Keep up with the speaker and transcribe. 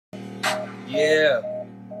Yeah.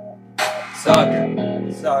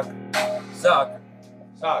 Soccer. Soccer. Soccer.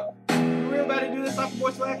 Soccer. You real about to do this soccer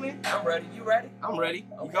boy swag, man? I'm ready. You ready? I'm ready.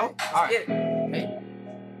 Okay. You go? Let's All right. get it. Hey.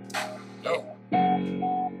 Go.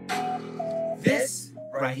 This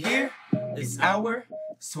right here is our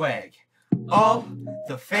swag. All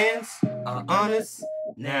the fans are on us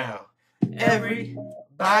now.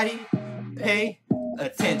 Everybody pay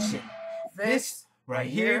attention. This right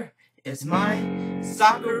here is my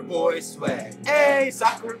soccer boy swag. Hey,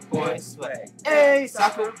 soccer boy swag. Hey,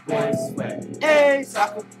 soccer boy swag. Hey,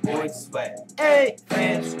 soccer boy swag. Hey,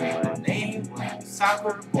 fans scream my name when we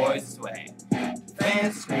soccer boy swag.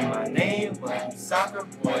 Fans scream my name when we soccer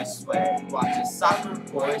boy swag. Watch a soccer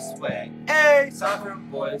boy swag. Hey, soccer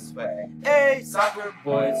boy swag. Hey, soccer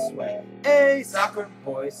boy swag. Hey, soccer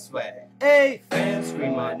boy swag. Hey, fans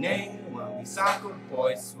scream my name when we soccer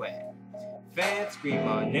boy swag. Fans scream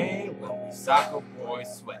my name when we soccer boy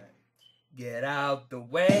swag. Get out the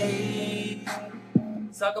way.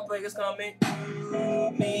 Soccer players coming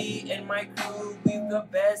through. Me and my crew, we the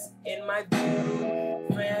best in my view.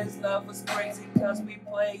 Friends love us crazy cause we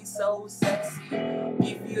play so sexy.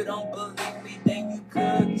 If you don't believe me, then you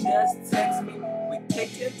could just text me. We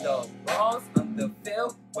kicking the balls on the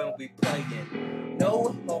field when we playing.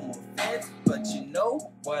 No homo fans, but you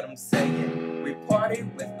know what I'm saying. We party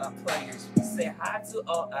with our players. We say hi to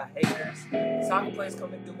all our haters. Soccer players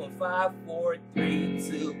coming through in 5, 4, 3,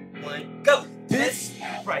 2, 1, go! This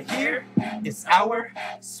right here is our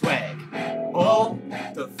swag. All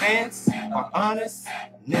the fans are on us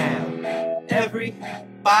now.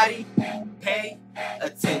 Everybody pay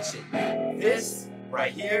attention. This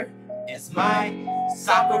right here is my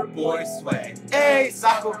soccer boy swag. Hey,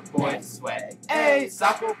 soccer boy swag. Hey,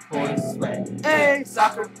 soccer boy swag. Hey,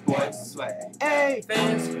 soccer boy swag. Hey,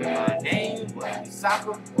 fans scream my name when we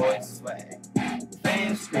soccer boy swag.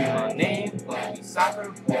 Fans scream my name when we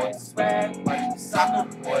soccer boy swag. Watch the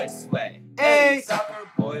soccer boy swag. Hey, soccer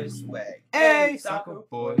boy swag. Hey, soccer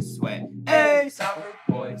boy swag. Hey, soccer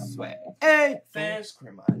boy swag. Hey, fans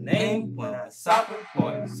scream my name when I soccer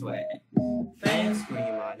boy swag. Fans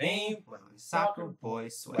scream my name when we soccer boy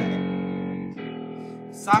swag.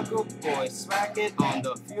 Soccer boy swagging on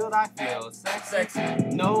the field, I feel sexy.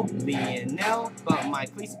 No Lionel, but my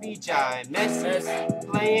cleats be Jai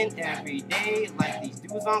Messi. Playing every day like these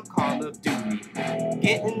dudes on Call of Duty.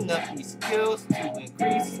 Getting up these skills to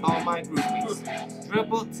increase all my groupies.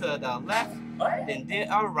 Dribble to the left, then did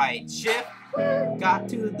a right shift. Got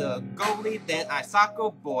to the goalie, then I soccer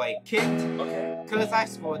boy kicked. Cause I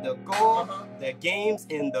scored the goal, the game's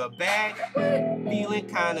in the bag. Feeling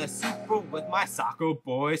kinda super with my soccer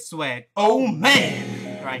boy swag. Oh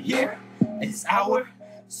man, right here is our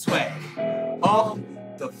swag. All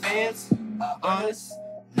the fans are on us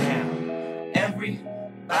now.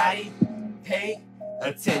 Everybody pay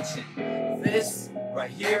attention. This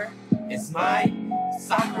right here is my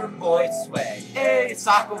soccer boy swag. Hey,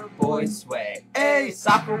 soccer boy swag. Hey,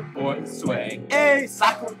 soccer boy swag. Hey,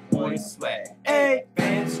 soccer boy swag. Hey,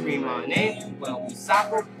 fans scream my name when we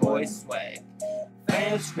soccer boy swag.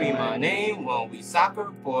 Fans scream my name when we soccer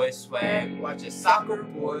boy swag. Watch a soccer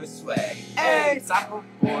boy swag. Hey, soccer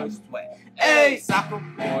boy swag. Hey, soccer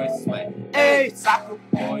boy swag. Hey, soccer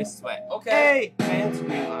boy swag. Okay. Hey, fans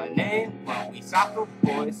scream my name when we soccer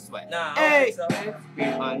boy swag. Nah, hey, so. fans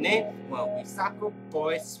scream my name when we soccer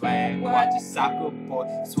boy swag. Watch a soccer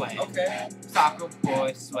boy swag. Okay. Soccer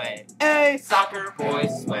boy swag. Hey, soccer boy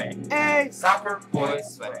swag. Hey, soccer boy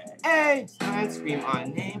swag. Hey, fans scream our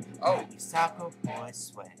name. Oh, we soccer boy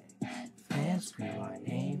swag. Fans scream our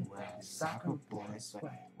name when we soccer boy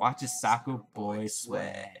swag. Watch a soccer boy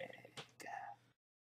swag.